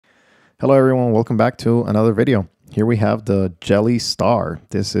Hello everyone, welcome back to another video. Here we have the Jelly Star.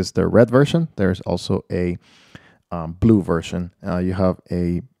 This is the red version. There's also a blue version. You have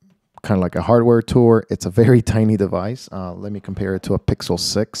a kind of like a hardware tour. It's a very tiny device. Let me compare it to a Pixel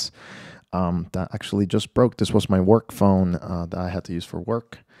 6 that actually just broke. This was my work phone that I had to use for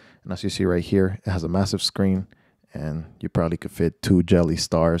work. And as you see right here, it has a massive screen and you probably could fit 2 Jelly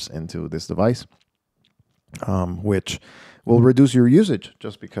Stars into this device, which will reduce your usage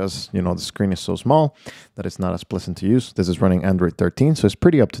just because, you know, the screen is so small that it's not as pleasant to use. This is running Android 13, so it's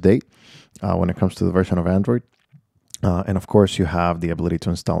pretty up to date when it comes to the version of Android. And of course, you have the ability to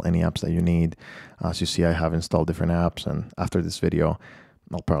install any apps that you need. As you see, I have installed different apps, and after this video,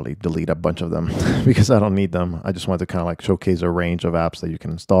 I'll probably delete a bunch of them because I don't need them. I just want to kind of like showcase a range of apps that you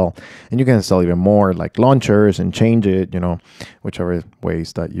can install, and you can install even more like launchers and change it, you know, whichever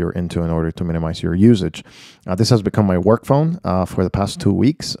ways that you're into in order to minimize your usage. This has become my work phone for the past 2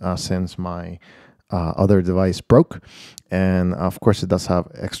 weeks since my other device broke. And of course, it does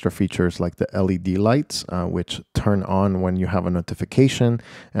have extra features like the LED lights, which turn on when you have a notification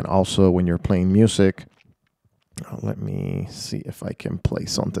and also when you're playing music. Let me see if I can play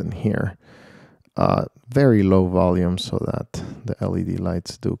something here. Very low volume so that the LED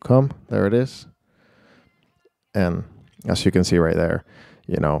lights do come. There it is. And as you can see right there,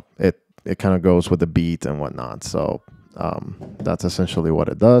 you know, it kind of goes with the beat and whatnot. So that's essentially what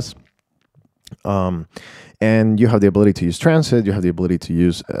it does. And you have the ability to use transit. You have the ability to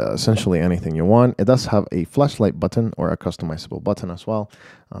use essentially anything you want. It does have a flashlight button or a customizable button as well.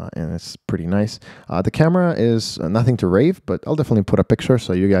 And it's pretty nice. The camera is nothing to rave, but I'll definitely put a picture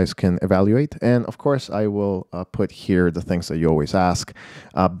so you guys can evaluate. And of course, I will put here the things that you always ask.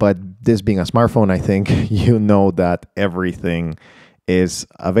 But this being a smartphone, I think you know that everything is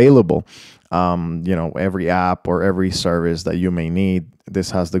available. You know, every app or every service that you may need.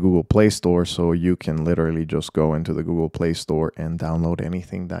 This has the Google Play Store, so you can literally just go into the Google Play Store and download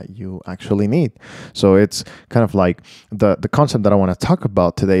anything that you actually need. So it's kind of like the concept that I want to talk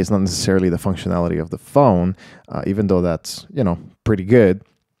about today is not necessarily the functionality of the phone, even though that's, you know, pretty good.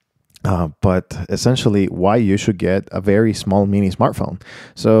 But essentially why you should get a very small mini smartphone.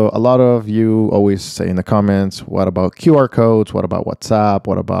 So a lot of you always say in the comments, what about QR codes? What about WhatsApp?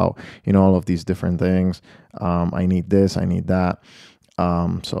 What about, you know, all of these different things? I need this, I need that.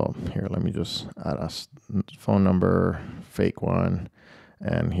 So here, let me just add a phone number, fake one.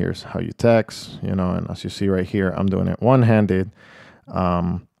 And here's how you text, you know, and as you see right here, I'm doing it one-handed.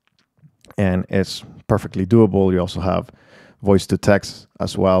 And it's perfectly doable. You also have voice to text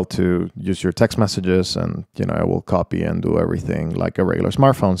as well to use your text messages, and you know, it will copy and do everything like a regular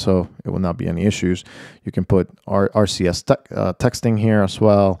smartphone, so it will not be any issues. You can put RCS texting here as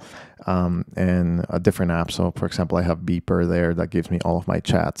well, and a different app. So for example, I have Beeper there that gives me all of my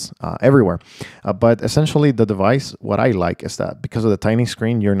chats everywhere. But essentially the device, what I like is that because of the tiny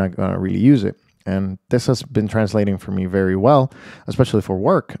screen, you're not gonna really use it. And this has been translating for me very well, especially for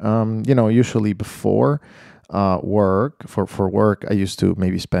work. You know, usually before work, for work, I used to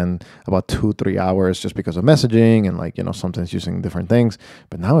maybe spend about 2-3 hours just because of messaging and like, you know, sometimes using different things,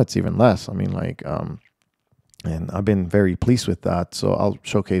 but now it's even less. I mean, like, and I've been very pleased with that. So I'll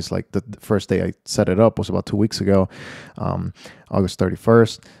showcase like the first day I set it up was about 2 weeks ago, August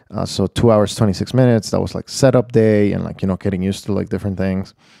 31st. So 2 hours, 26 minutes. That was like setup day and like, you know, getting used to like different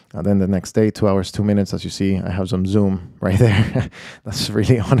things. Then the next day, 2 hours, 2 minutes. As you see, I have some Zoom right there. That's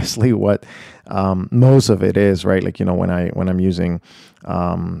really honestly what most of it is, right? Like, you know, when I'm using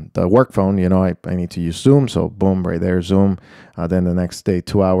the work phone, you know, I need to use Zoom. So boom, right there, Zoom. Then the next day,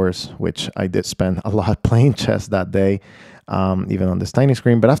 2 hours, which I did spend a lot playing chess that day, even on this tiny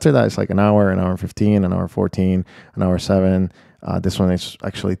screen. But after that, it's like an hour and 15, an hour 14, an hour 7. This one is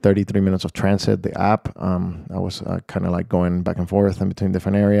actually 33 minutes of transit, the app. I was kind of like going back and forth in between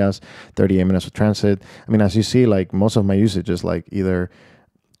different areas, 38 minutes of transit. I mean, as you see, like most of my usage is like either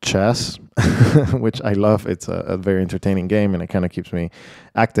chess, which I love. It's a very entertaining game and it kind of keeps me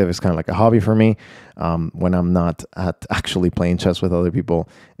active. It's kind of like a hobby for me when I'm not actually playing chess with other people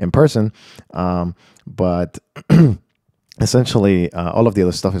in person. But essentially, all of the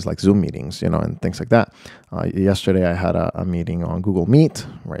other stuff is like Zoom meetings, you know, and things like that. Yesterday, I had a meeting on Google Meet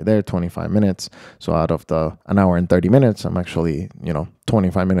right there, 25 minutes. So out of the an hour and 30 minutes, I'm actually, you know,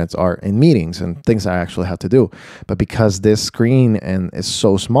 25 minutes are in meetings and things I actually have to do. But because this screen is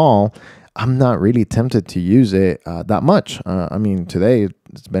so small, I'm not really tempted to use it that much. I mean, today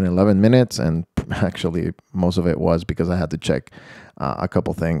it's been 11 minutes and actually most of it was because I had to check a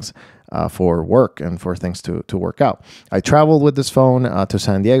couple things for work and for things to work out. I traveled with this phone to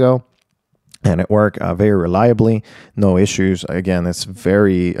San Diego. and it worked very reliably, no issues. Again, it's a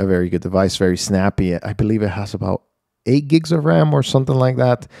very good device, very snappy. I believe it has about 8 gigs of RAM or something like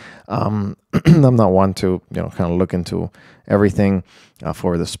that. I'm not one to kind of look into everything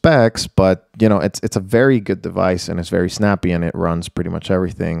for the specs, but it's a very good device, and it's very snappy, and it runs pretty much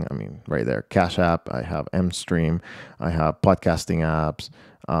everything. I mean, right there, Cash App, I have MStream, I have podcasting apps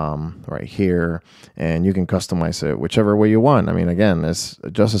right here, and you can customize it whichever way you want. I mean, again, it's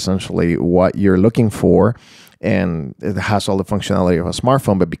just essentially what you're looking for, and it has all the functionality of a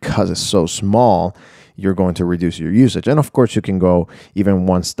smartphone, but because it's so small, you're going to reduce your usage. And of course, you can go even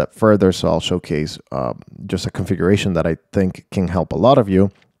one step further. So I'll showcase just a configuration that I think can help a lot of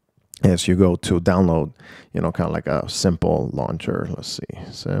you as you go to download, kind of like a simple launcher. Let's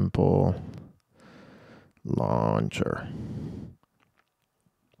see, simple launcher.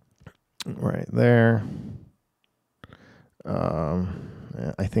 Right there.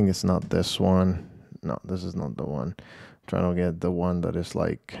 I think it's not this one. No, this is not the one. I'm trying to get the one that is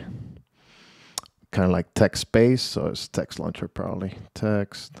like kind of like text based, so it's text launcher, probably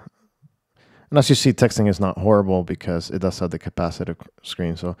text. And as you see, texting is not horrible because it does have the capacitive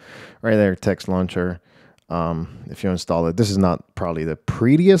screen. So right there, text launcher. If you install it, this is not probably the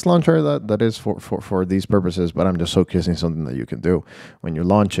prettiest launcher that is for these purposes, but I'm just showcasing something that you can do when you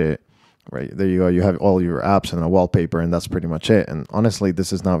launch it. Right there you go. You have all your apps and a wallpaper, and that's pretty much it. And honestly,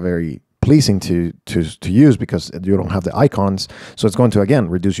 this is not very pleasing to use because you don't have the icons. So it's going to, again,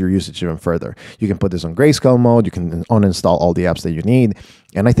 reduce your usage even further. You can put this on grayscale mode. You can uninstall all the apps that you need.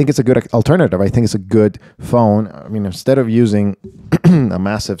 And I think it's a good alternative. I think it's a good phone. I mean, instead of using a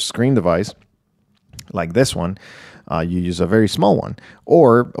massive screen device like this one, you use a very small one.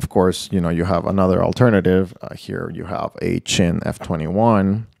 Or, of course, you have another alternative. Here you have a Chin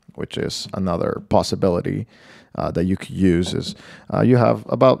F21, which is another possibility that you could use. Is you have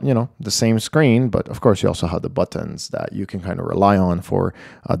about the same screen, but of course you also have the buttons that you can kind of rely on for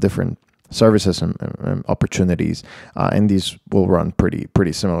different services and opportunities, and these will run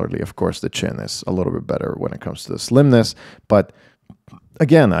pretty similarly. Of course, the Chin is a little bit better when it comes to the slimness, but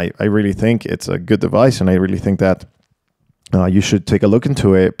again, I really think it's a good device, and I really think that you should take a look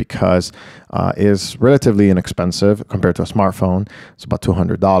into it because it's relatively inexpensive compared to a smartphone. It's about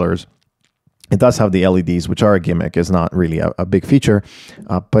 $200. It does have the LEDs, which are a gimmick. It's not really a big feature,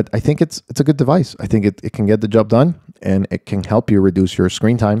 but I think it's a good device. I think it can get the job done, and it can help you reduce your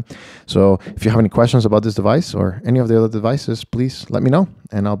screen time. So if you have any questions about this device or any of the other devices, please let me know,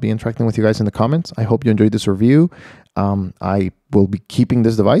 and I'll be interacting with you guys in the comments. I hope you enjoyed this review. I will be keeping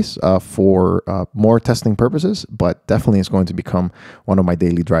this device for more testing purposes, but definitely it's going to become one of my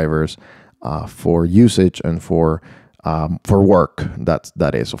daily drivers for usage and for work.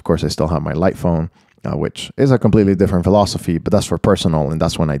 That is, of course, I still have my light phone, which is a completely different philosophy, but that's for personal, and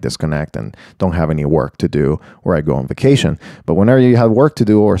that's when I disconnect and don't have any work to do, or I go on vacation. But whenever you have work to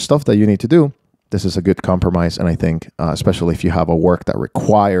do or stuff that you need to do, this is a good compromise. And I think, especially if you have a work that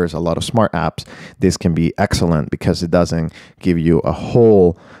requires a lot of smart apps, this can be excellent because it doesn't give you a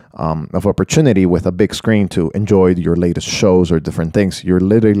whole of opportunity with a big screen to enjoy your latest shows or different things. You're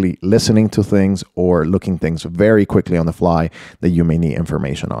literally listening to things or looking things very quickly on the fly that you may need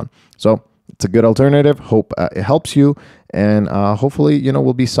information on. So it's a good alternative. Hope it helps you. And hopefully,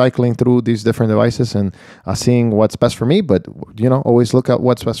 we'll be cycling through these different devices and seeing what's best for me. But, always look at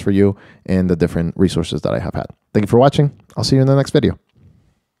what's best for you and the different resources that I have had. Thank you for watching. I'll see you in the next video.